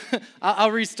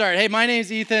I'll restart. Hey, my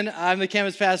name's Ethan. I'm the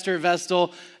campus pastor at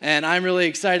Vestal, and I'm really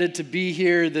excited to be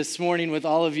here this morning with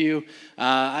all of you.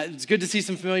 It's good to see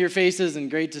some familiar faces and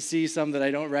great to see some that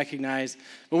I don't recognize.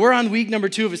 But we're on week number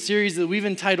 2 of a series that we've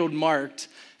entitled Marked,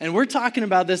 and we're talking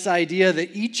about this idea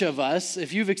that each of us,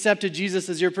 if you've accepted Jesus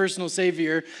as your personal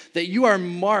Savior, that you are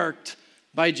marked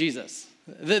by Jesus.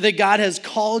 That God has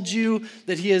called you,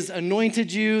 that He has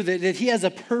anointed you, that He has a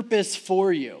purpose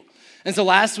for you. And so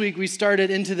last week we started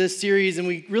into this series and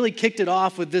we really kicked it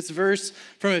off with this verse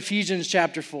from Ephesians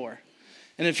chapter 4.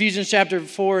 In Ephesians chapter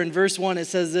 4 in verse 1 it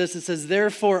says this, it says,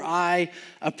 "Therefore I,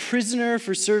 a prisoner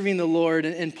for serving the Lord,"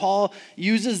 and Paul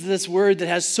uses this word that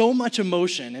has so much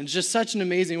emotion and it's just such an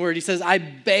amazing word. He says, "I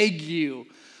beg you."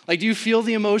 Like, do you feel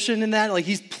the emotion in that? Like,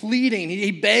 he's pleading,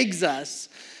 he begs us.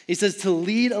 He says to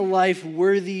lead a life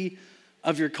worthy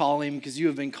of your calling because you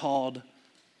have been called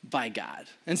by God.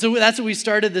 And so that's what we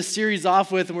started this series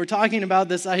off with, and we're talking about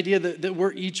this idea that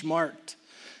we're each marked.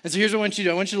 And so here's what I want you to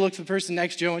do. I want you to look to the person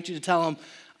next to you. I want you to tell them,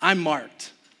 "I'm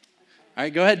marked." All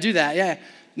right, go ahead, do that. Yeah.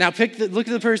 Now look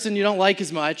at the person you don't like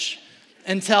as much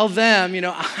and tell them,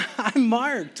 "I'm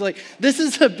marked." Like, this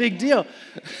is a big deal.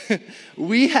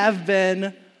 We have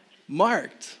been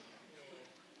marked.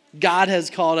 God has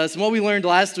called us. And what we learned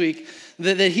last week,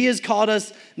 that He has called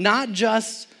us not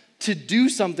just to do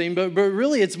something, but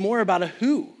really it's more about a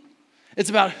who. It's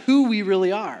about who we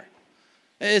really are.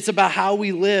 It's about how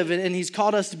we live, and He's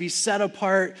called us to be set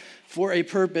apart for a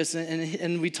purpose,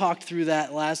 and we talked through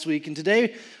that last week. And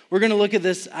today we're going to look at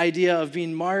this idea of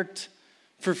being marked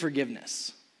for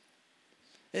forgiveness.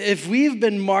 If we've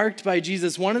been marked by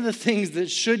Jesus, one of the things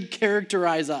that should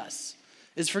characterize us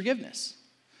is forgiveness.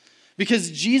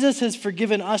 Because Jesus has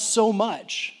forgiven us so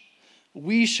much,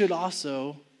 we should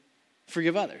also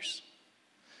forgive others.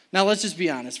 Now, let's just be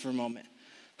honest for a moment.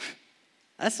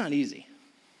 That's not easy.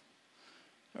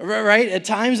 Right? At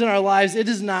times in our lives, it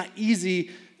is not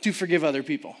easy to forgive other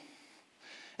people.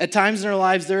 At times in our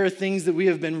lives, there are things that we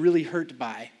have been really hurt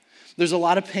by. There's a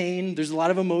lot of pain. There's a lot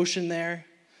of emotion there.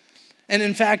 And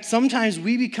in fact, sometimes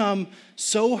we become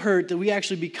so hurt that we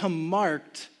actually become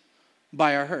marked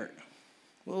by our hurt.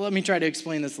 Well, let me try to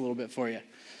explain this a little bit for you.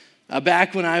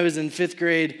 Back when I was in 5th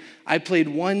grade, I played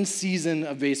one season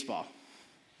of baseball,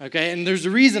 okay? And there's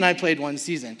a reason I played one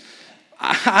season.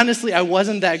 Honestly, I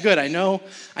wasn't that good. I know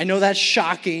that's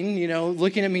shocking.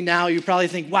 Looking at me now, you probably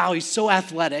think, wow, he's so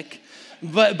athletic.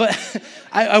 But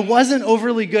I wasn't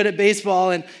overly good at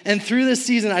baseball, and through this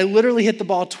season, I literally hit the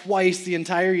ball twice the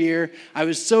entire year. I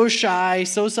was so shy,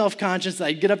 so self-conscious that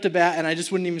I'd get up to bat, and I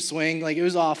just wouldn't even swing. Like, it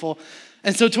was awful.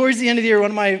 And so towards the end of the year,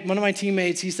 one of my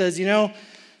teammates, he says, in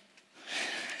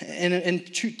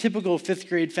typical 5th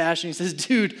grade fashion, he says,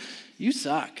 "Dude, you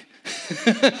suck."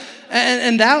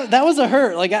 and that was a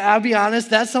hurt. Like, I'll be honest,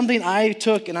 that's something I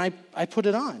took and I put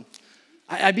it on.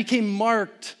 I became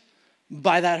marked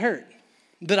by that hurt,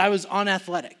 that I was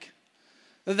unathletic.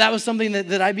 That was something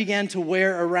that I began to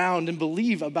wear around and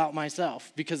believe about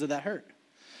myself because of that hurt.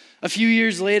 A few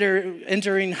years later,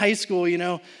 entering high school,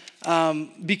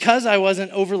 because I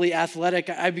wasn't overly athletic,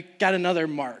 I got another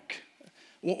mark.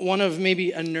 One of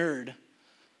maybe a nerd.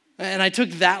 And I took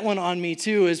that one on me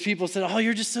too, as people said, "Oh,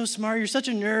 you're just so smart, you're such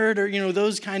a nerd," or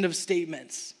those kind of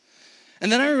statements.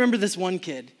 And then I remember this one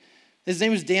kid. His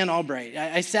name was Dan Albright.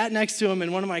 I sat next to him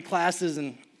in one of my classes,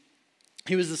 and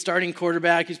he was the starting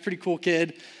quarterback. He's a pretty cool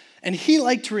kid. And he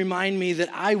liked to remind me that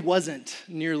I wasn't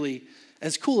nearly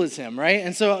as cool as him, right?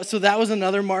 And so that was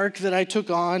another mark that I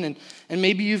took on, and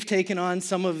maybe you've taken on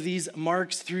some of these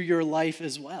marks through your life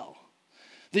as well.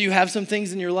 That you have some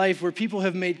things in your life where people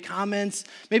have made comments.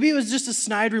 Maybe it was just a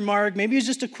snide remark. Maybe it was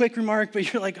just a quick remark,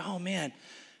 but you're like, "Oh, man."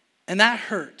 And that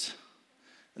hurt,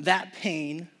 that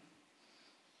pain,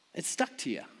 it stuck to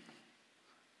you.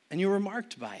 And you were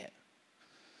marked by it.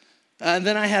 And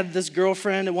then I had this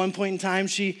girlfriend at one point in time.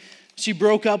 She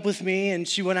broke up with me, and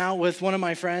she went out with one of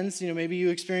my friends. Maybe you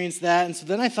experienced that. And so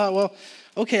then I thought, well,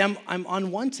 okay, I'm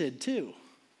unwanted too.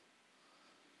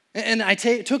 And I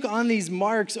took on these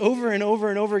marks over and over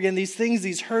and over again, these things,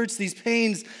 these hurts, these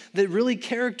pains that really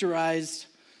characterized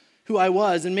who I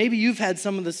was. And maybe you've had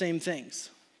some of the same things.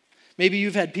 Maybe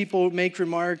you've had people make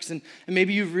remarks, and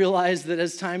maybe you've realized that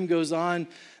as time goes on,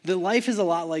 that life is a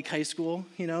lot like high school.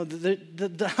 A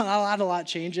lot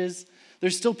changes.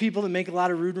 There's still people that make a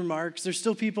lot of rude remarks. There's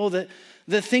still people that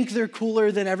think they're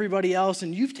cooler than everybody else,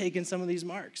 and you've taken some of these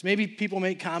marks. Maybe people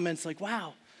make comments like,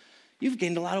 "Wow, you've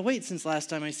gained a lot of weight since last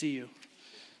time I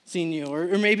seen you."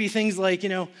 Or maybe things like,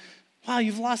 "Wow,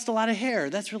 you've lost a lot of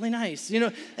hair. That's really nice."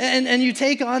 And you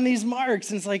take on these marks,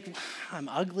 and it's like, "I'm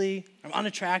ugly, I'm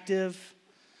unattractive."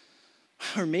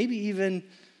 Or maybe even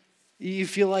You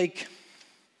feel like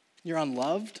you're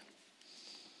unloved.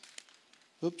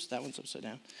 Oops, that one's upside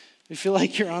down. You feel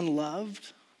like you're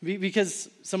unloved because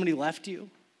somebody left you.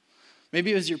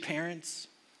 Maybe it was your parents.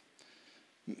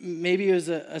 Maybe it was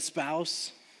a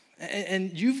spouse.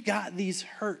 And you've got these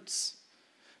hurts,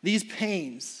 these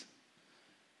pains,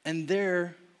 and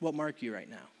they're what mark you right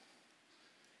now.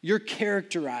 You're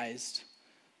characterized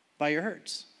by your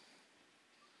hurts.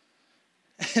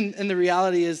 And the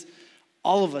reality is,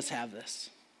 all of us have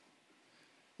this.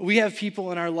 We have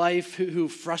people in our life who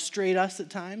frustrate us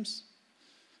at times.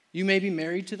 You may be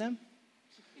married to them.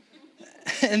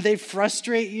 And they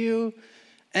frustrate you,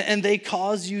 and they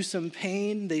cause you some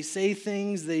pain. They say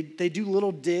things, they do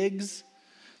little digs.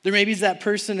 There maybe is that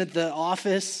person at the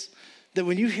office that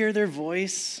when you hear their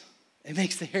voice, it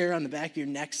makes the hair on the back of your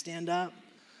neck stand up.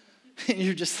 And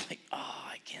you're just like, oh,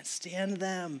 I can't stand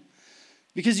them.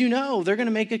 Because you know they're going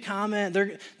to make a comment.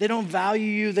 They don't value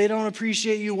you. They don't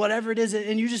appreciate you, whatever it is.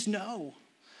 And you just know.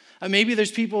 Maybe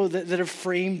there's people that have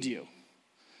framed you.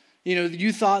 You know,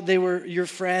 you thought they were your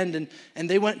friend, and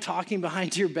they went talking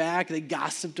behind your back. They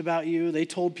gossiped about you. They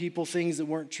told people things that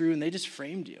weren't true, and they just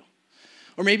framed you.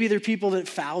 Or maybe they're people that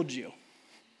fouled you.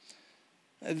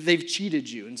 They've cheated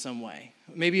you in some way.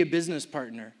 Maybe a business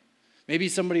partner. Maybe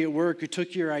somebody at work who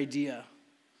took your idea.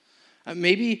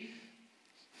 Maybe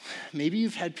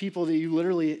you've had people that you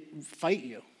literally fight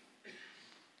you.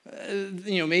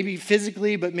 Maybe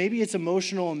physically, but maybe it's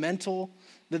emotional and mental,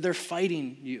 that they're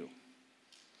fighting you.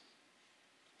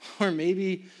 Or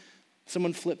maybe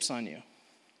someone flips on you.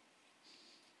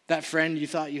 That friend you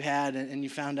thought you had, and you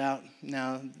found out,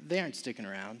 no, they aren't sticking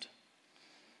around.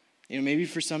 Maybe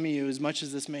for some of you, as much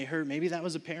as this may hurt, maybe that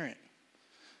was a parent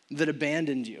that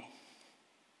abandoned you,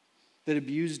 that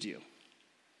abused you.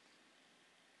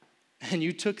 And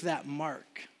you took that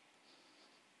mark,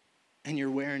 and you're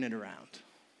wearing it around.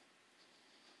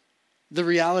 The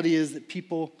reality is that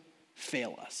people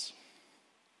fail us.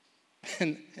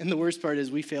 And the worst part is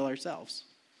we fail ourselves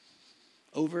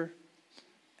over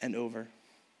and over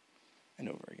and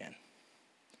over again.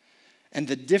 And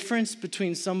the difference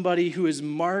between somebody who is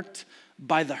marked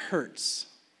by the hurts,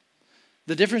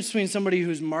 the difference between somebody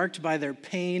who's marked by their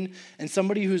pain and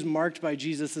somebody who's marked by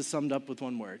Jesus is summed up with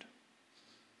one word: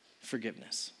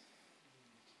 forgiveness.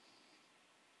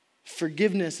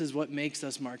 Forgiveness is what makes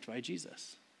us marked by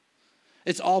Jesus.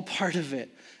 It's all part of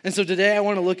it. And so today I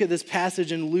want to look at this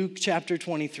passage in Luke chapter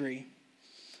 23.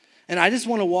 And I just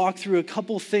want to walk through a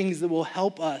couple things that will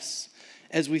help us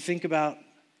as we think about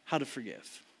how to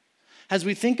forgive. As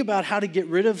we think about how to get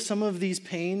rid of some of these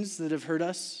pains that have hurt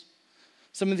us,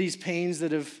 some of these pains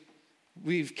that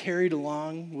we've carried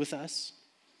along with us.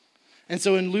 And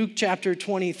so in Luke chapter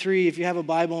 23, if you have a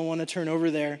Bible and want to turn over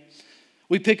there,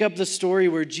 we pick up the story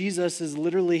where Jesus is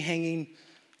literally hanging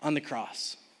on the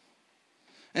cross.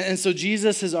 And so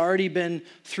Jesus has already been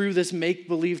through this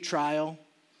make-believe trial,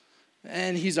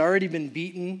 and he's already been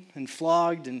beaten and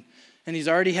flogged, and he's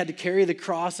already had to carry the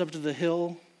cross up to the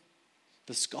hill,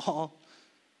 the skull.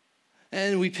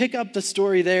 And we pick up the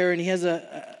story there, and he has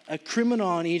a criminal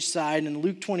on each side. And in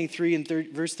Luke 23 and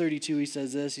verse 32, he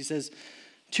says this. He says,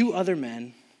 2 other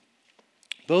men,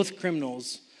 both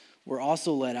criminals, were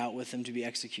also led out with him to be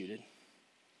executed.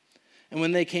 And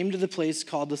when they came to the place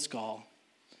called the skull,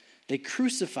 they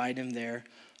crucified him there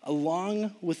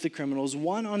along with the criminals,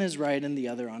 one on his right and the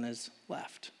other on his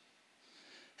left.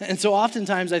 And so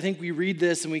oftentimes I think we read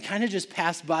this and we kind of just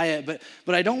pass by it,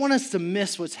 but I don't want us to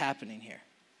miss what's happening here.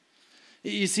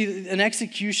 You see, an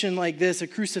execution like this, a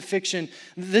crucifixion,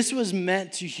 this was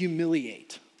meant to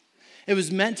humiliate. It was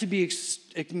meant to be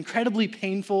incredibly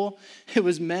painful. It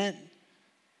was meant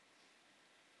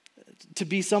to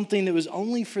be something that was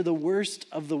only for the worst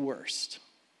of the worst.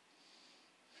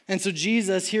 And so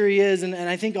Jesus, here he is, and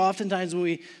I think oftentimes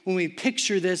when we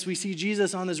picture this, we see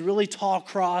Jesus on this really tall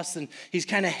cross, and he's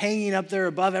kind of hanging up there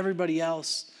above everybody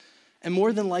else. And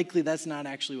more than likely, that's not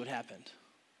actually what happened.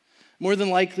 More than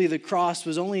likely, the cross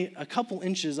was only a couple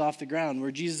inches off the ground,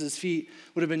 where Jesus' feet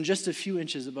would have been just a few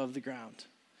inches above the ground.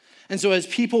 And so as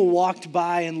people walked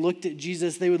by and looked at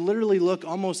Jesus, they would literally look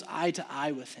almost eye to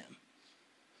eye with him.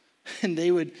 And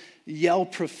they would yell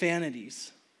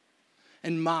profanities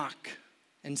and mock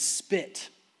and spit.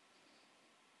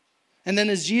 And then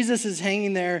as Jesus is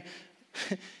hanging there,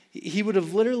 he would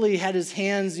have literally had his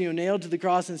hands, nailed to the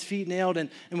cross and his feet nailed, and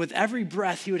with every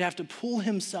breath, he would have to pull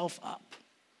himself up.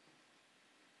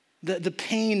 The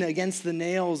pain against the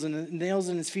nails and the nails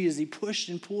in his feet as he pushed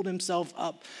and pulled himself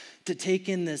up to take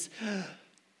in this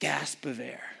gasp of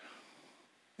air.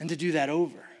 And to do that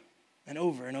over and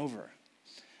over and over.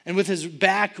 And with his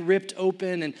back ripped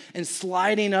open and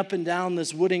sliding up and down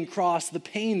this wooden cross, the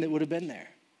pain that would have been there.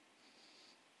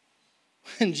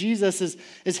 And Jesus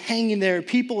is hanging there.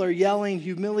 People are yelling,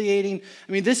 humiliating.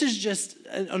 I mean, this is just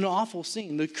an awful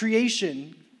scene. The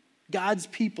creation, God's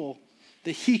people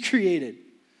that he created,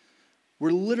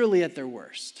 were literally at their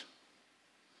worst.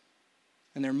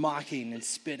 And they're mocking and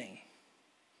spitting.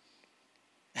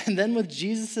 And then with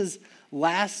Jesus'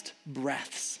 last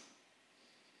breaths,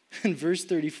 in verse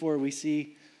 34, we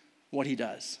see what he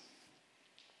does.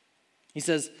 He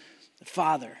says,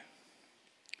 Father,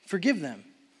 forgive them,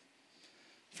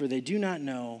 for they do not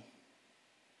know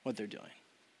what they're doing.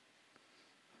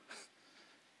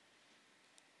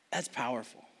 That's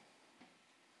powerful.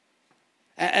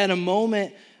 At a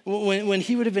moment when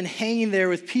he would have been hanging there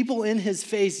with people in his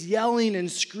face yelling and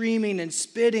screaming and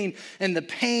spitting and the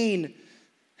pain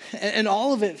and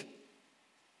all of it,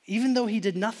 even though he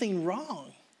did nothing wrong.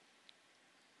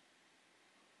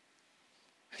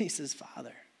 He says,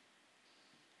 Father,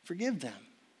 forgive them,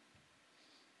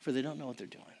 for they don't know what they're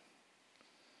doing.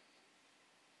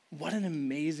 What an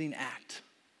amazing act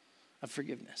of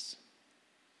forgiveness.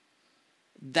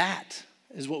 That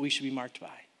is what we should be marked by.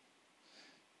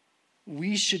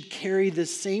 We should carry the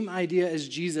same idea as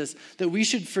Jesus, that we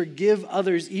should forgive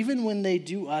others even when they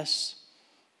do us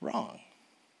wrong.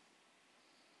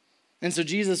 And so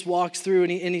Jesus walks through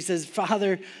and he says,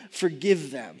 Father, forgive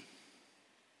them.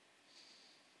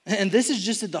 And this is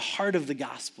just at the heart of the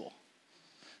gospel.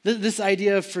 This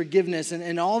idea of forgiveness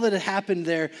and all that had happened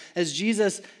there as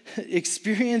Jesus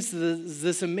experienced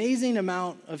this amazing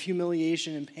amount of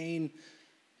humiliation and pain,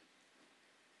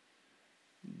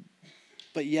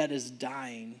 but yet is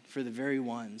dying for the very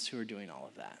ones who are doing all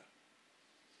of that.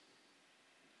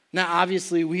 Now,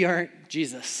 obviously, we aren't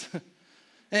Jesus.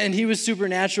 And he was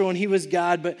supernatural and he was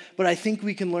God, but I think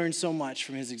we can learn so much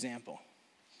from his example.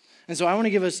 And so I want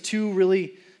to give us two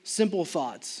really simple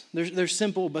thoughts. They're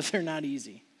simple, but they're not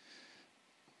easy.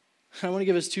 I want to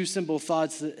give us two simple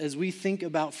thoughts that as we think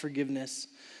about forgiveness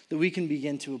that we can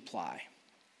begin to apply.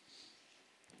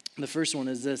 The first one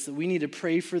is this, that we need to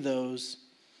pray for those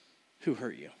who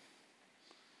hurt you.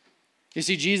 You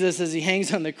see, Jesus, as he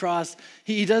hangs on the cross,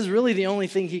 he does really the only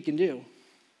thing he can do.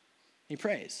 He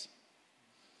prays.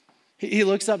 He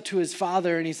looks up to his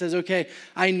Father and he says, okay,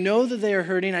 I know that they are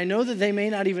hurting. I know that they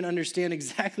may not even understand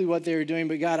exactly what they are doing,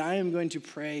 but God, I am going to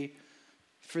pray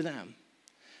for them.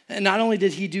 And not only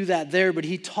did he do that there, but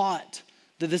he taught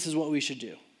that this is what we should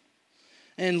do.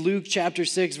 In Luke chapter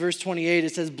 6, verse 28,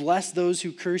 it says, bless those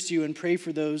who curse you and pray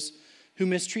for those who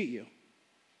mistreat you.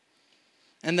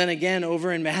 And then again,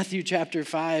 over in Matthew chapter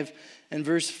 5 and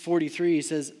verse 43, he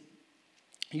says,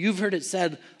 you've heard it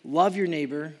said, love your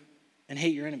neighbor and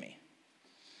hate your enemy.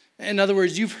 In other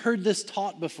words, you've heard this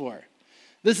taught before.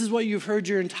 This is what you've heard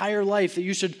your entire life, that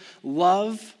you should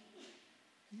love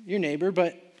your neighbor,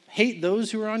 but hate those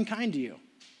who are unkind to you.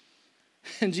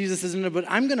 And Jesus says, no, but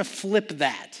I'm going to flip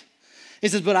that. He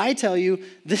says, but I tell you,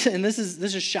 this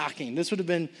is shocking. This would have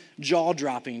been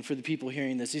jaw-dropping for the people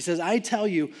hearing this. He says, I tell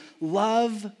you,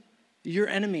 love your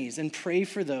enemies and pray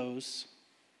for those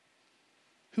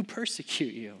who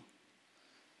persecute you.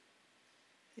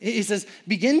 He says,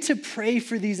 begin to pray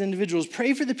for these individuals.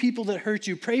 Pray for the people that hurt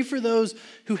you. Pray for those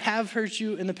who have hurt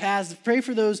you in the past. Pray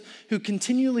for those who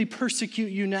continually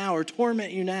persecute you now or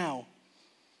torment you now.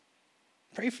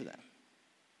 Pray for them.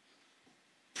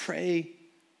 Pray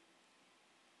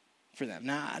for them.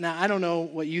 Now, I don't know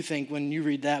what you think when you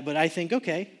read that, but I think,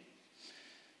 okay,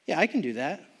 yeah, I can do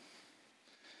that.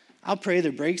 I'll pray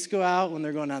their brakes go out when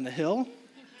they're going down the hill.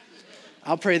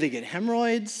 I'll pray they get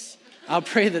hemorrhoids. I'll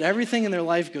pray that everything in their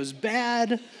life goes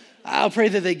bad. I'll pray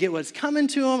that they get what's coming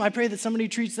to them. I pray that somebody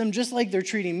treats them just like they're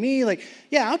treating me. Like,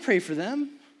 yeah, I'll pray for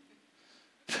them.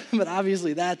 But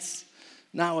obviously that's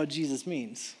not what Jesus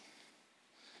means.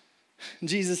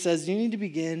 Jesus says you need to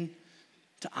begin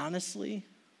to honestly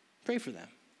pray for them.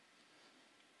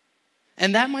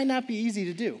 And that might not be easy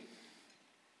to do.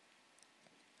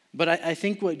 But I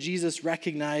think what Jesus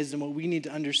recognized and what we need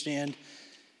to understand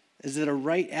is that a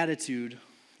right attitude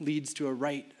leads to a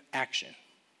right action.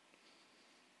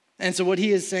 And so what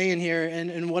he is saying here,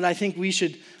 and what I think we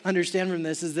should understand from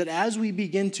this, is that as we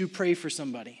begin to pray for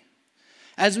somebody,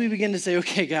 as we begin to say,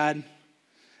 okay, God,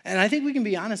 and I think we can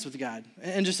be honest with God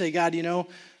and just say, God, you know,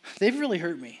 they've really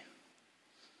hurt me,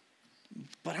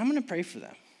 but I'm going to pray for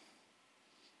them.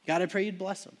 God, I pray you'd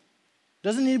bless them.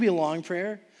 Doesn't need to be a long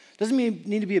prayer. Doesn't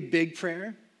need to be a big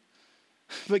prayer.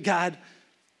 But God,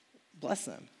 bless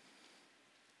them.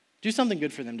 Do something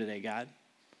good for them today, God.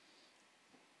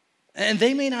 And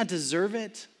they may not deserve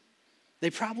it.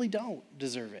 They probably don't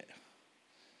deserve it.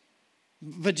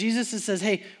 But Jesus says,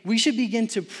 hey, we should begin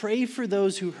to pray for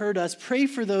those who hurt us, pray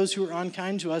for those who are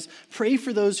unkind to us, pray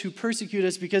for those who persecute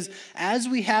us, because as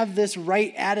we have this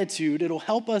right attitude, it'll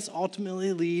help us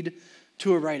ultimately lead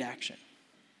to a right action.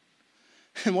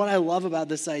 And what I love about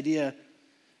this idea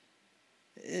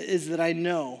is that I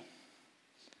know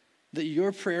that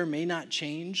your prayer may not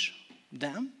change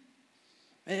them.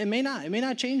 It may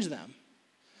not change them,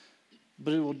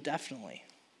 but it will definitely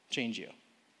change you.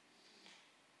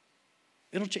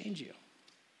 It'll change you.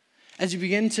 As you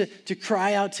begin to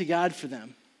cry out to God for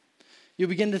them, you'll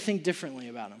begin to think differently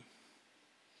about them.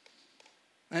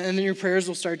 And then your prayers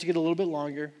will start to get a little bit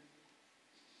longer.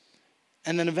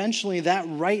 And then eventually that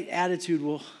right attitude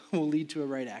will lead to a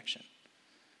right action.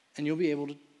 And you'll be able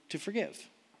to forgive.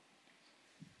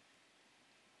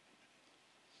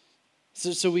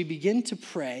 So we begin to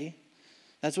pray.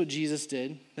 That's what Jesus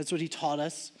did. That's what he taught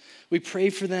us. We pray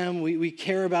for them. We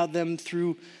care about them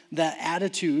through that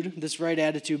attitude, this right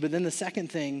attitude. But then the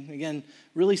second thing, again,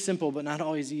 really simple but not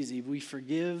always easy, we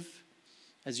forgive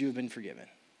as you have been forgiven.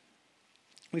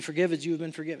 We forgive as you have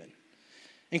been forgiven.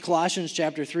 In Colossians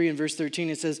chapter 3 and verse 13,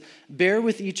 it says, bear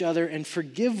with each other and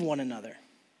forgive one another.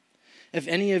 If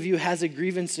any of you has a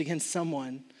grievance against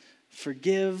someone,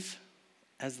 forgive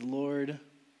as the Lord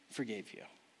forgave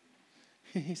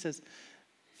you. He says,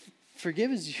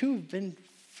 forgive as you have been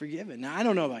forgiven. Now, I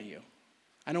don't know about you.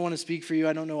 I don't want to speak for you.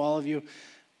 I don't know all of you.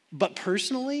 But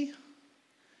personally,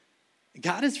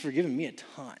 God has forgiven me a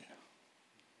ton.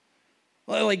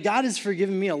 Like, God has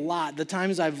forgiven me a lot. The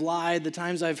times I've lied, the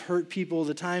times I've hurt people,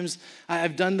 the times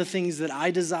I've done the things that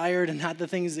I desired and not the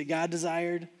things that God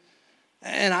desired.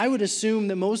 And I would assume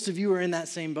that most of you are in that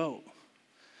same boat.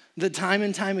 That time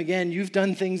and time again, you've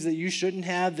done things that you shouldn't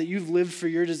have, that you've lived for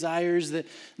your desires, that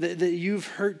you've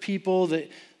hurt people, that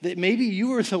maybe you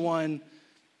were the one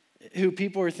who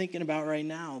people are thinking about right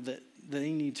now that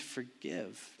they need to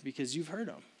forgive because you've hurt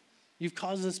them. You've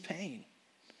caused us pain.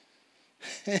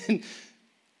 And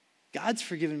God's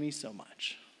forgiven me so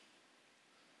much.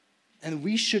 And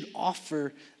we should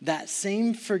offer that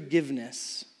same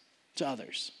forgiveness to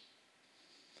others.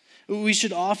 We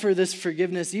should offer this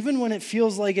forgiveness even when it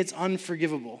feels like it's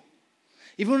unforgivable.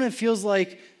 Even when it feels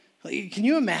like, can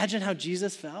you imagine how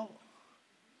Jesus felt?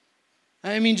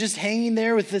 I mean, just hanging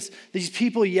there with these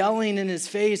people yelling in his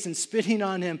face and spitting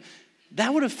on him,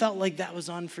 that would have felt like that was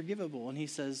unforgivable. And he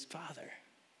says, Father,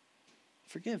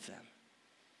 forgive them.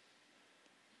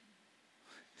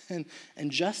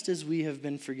 And just as we have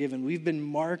been forgiven, we've been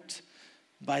marked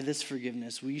by this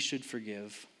forgiveness, we should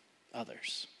forgive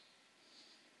others.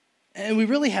 And we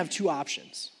really have two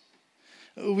options.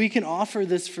 We can offer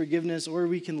this forgiveness or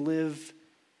we can live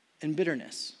in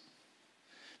bitterness.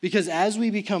 Because as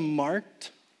we become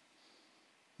marked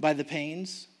by the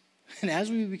pains, and as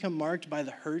we become marked by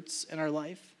the hurts in our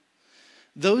life,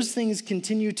 those things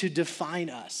continue to define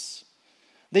us.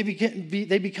 They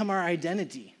become our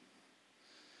identity.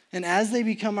 And as they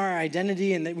become our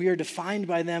identity and that we are defined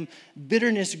by them,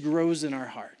 bitterness grows in our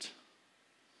heart.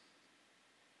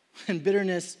 And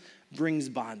bitterness brings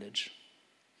bondage.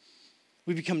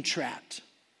 We become trapped.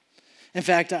 In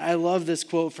fact, I love this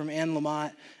quote from Anne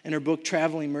Lamott in her book,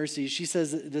 Traveling Mercies. She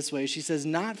says it this way. She says,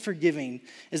 not forgiving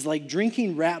is like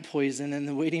drinking rat poison and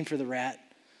then waiting for the rat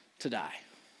to die.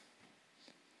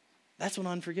 That's what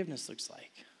unforgiveness looks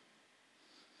like.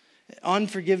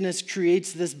 Unforgiveness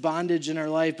creates this bondage in our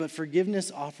life, but forgiveness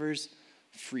offers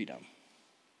freedom.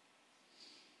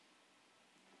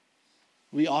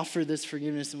 We offer this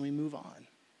forgiveness and we move on.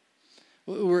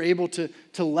 We're able to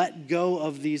let go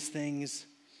of these things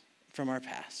from our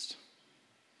past.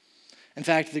 In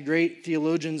fact, the great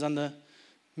theologians on the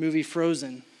movie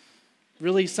Frozen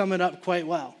really sum it up quite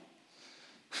well.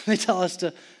 They tell us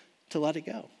to let it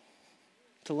go,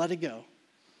 to let it go,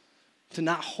 to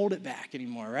not hold it back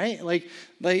anymore, right?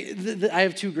 I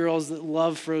have two girls that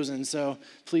love Frozen, so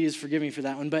please forgive me for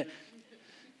that one.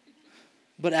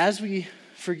 But as we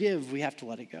forgive, we have to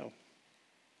let it go.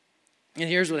 And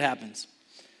here's what happens.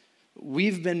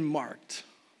 We've been marked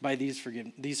by these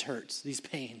hurts, these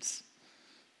pains.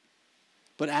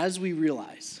 But as we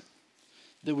realize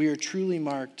that we are truly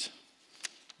marked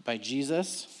by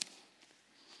Jesus,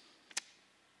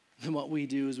 then what we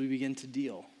do is we begin to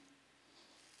deal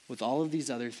with all of these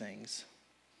other things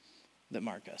that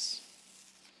mark us.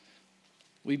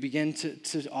 We begin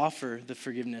to offer the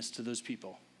forgiveness to those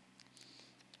people.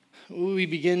 We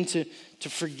begin to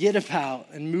forget about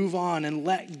and move on and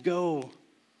let go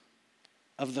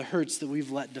of the hurts that we've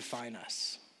let define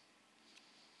us.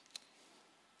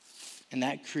 And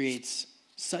that creates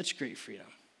such great freedom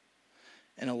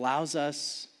and allows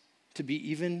us to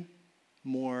be even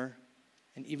more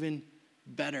and even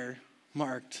better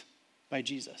marked by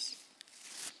Jesus.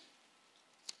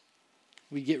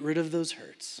 We get rid of those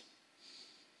hurts.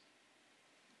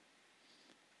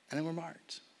 And then we're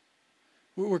marked.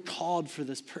 We're called for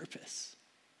this purpose.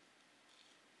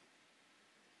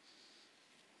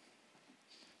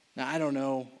 Now, I don't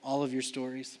know all of your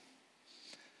stories.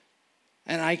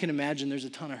 And I can imagine there's a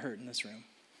ton of hurt in this room.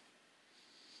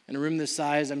 In a room this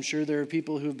size, I'm sure there are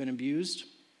people who have been abused.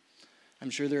 I'm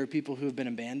sure there are people who have been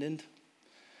abandoned.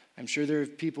 I'm sure there are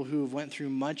people who have went through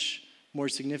much more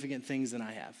significant things than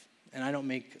I have. And I don't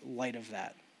make light of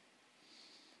that.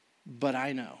 But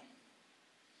I know,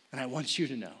 and I want you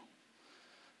to know,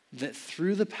 that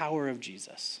through the power of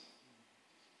Jesus,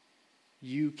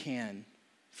 you can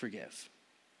forgive.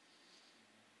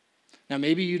 Now,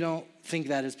 maybe you don't think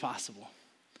that is possible,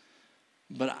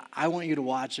 but I want you to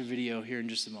watch a video here in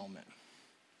just a moment.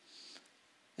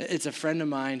 It's a friend of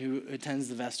mine who attends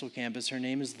the Vestal campus. Her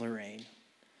name is Lorraine,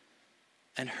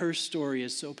 and her story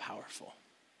is so powerful,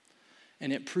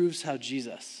 and it proves how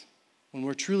Jesus, when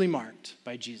we're truly marked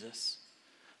by Jesus,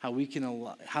 how we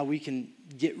can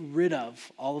get rid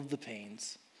of all of the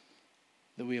pains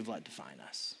that we have let define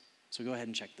us. So go ahead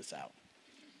and check this out.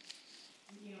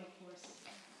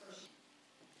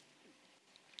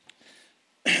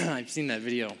 I've seen that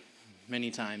video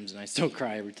many times, and I still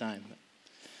cry every time.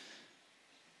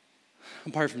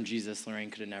 Apart from Jesus, Lorraine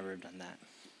could have never have done that.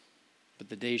 But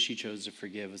the day she chose to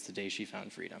forgive was the day she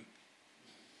found freedom.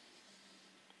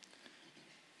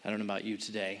 I don't know about you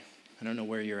today. I don't know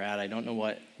where you're at. I don't know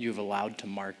what you've allowed to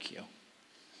mark you,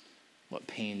 what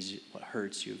pains, what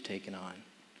hurts you have taken on.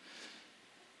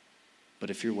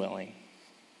 But if you're willing,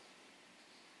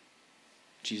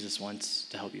 Jesus wants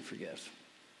to help you forgive.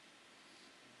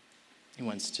 He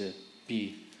wants to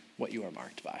be what you are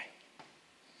marked by.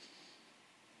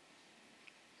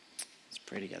 Let's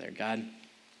pray together. God,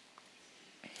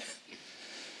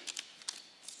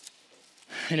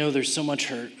 I know there's so much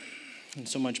hurt and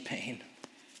so much pain.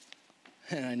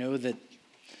 And I know that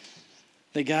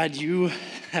God, you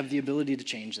have the ability to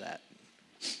change that.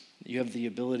 You have the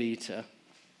ability to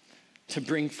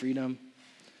bring freedom,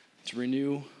 to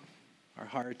renew our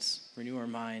hearts, renew our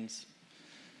minds.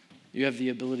 You have the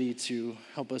ability to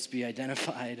help us be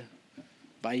identified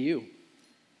by you,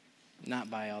 not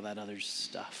by all that other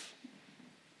stuff.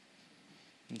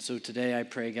 And so today I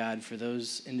pray, God, for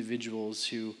those individuals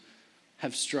who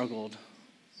have struggled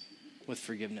with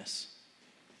forgiveness,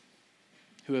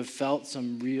 who have felt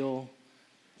some real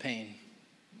pain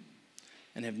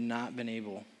and have not been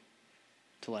able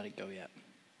to let it go yet.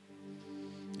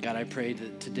 God, I pray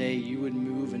that today you would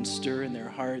move and stir in their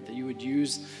heart, that you would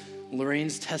use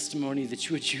Lorraine's testimony, that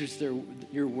you would use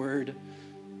your word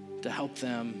to help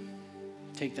them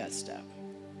take that step,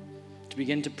 to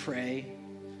begin to pray,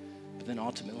 but then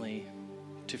ultimately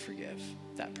to forgive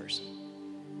that person.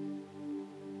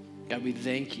 God, we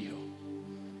thank you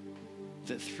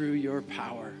that through your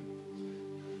power,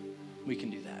 we can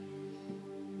do that.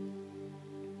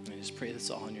 I just pray this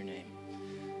all in your name.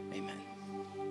 Amen.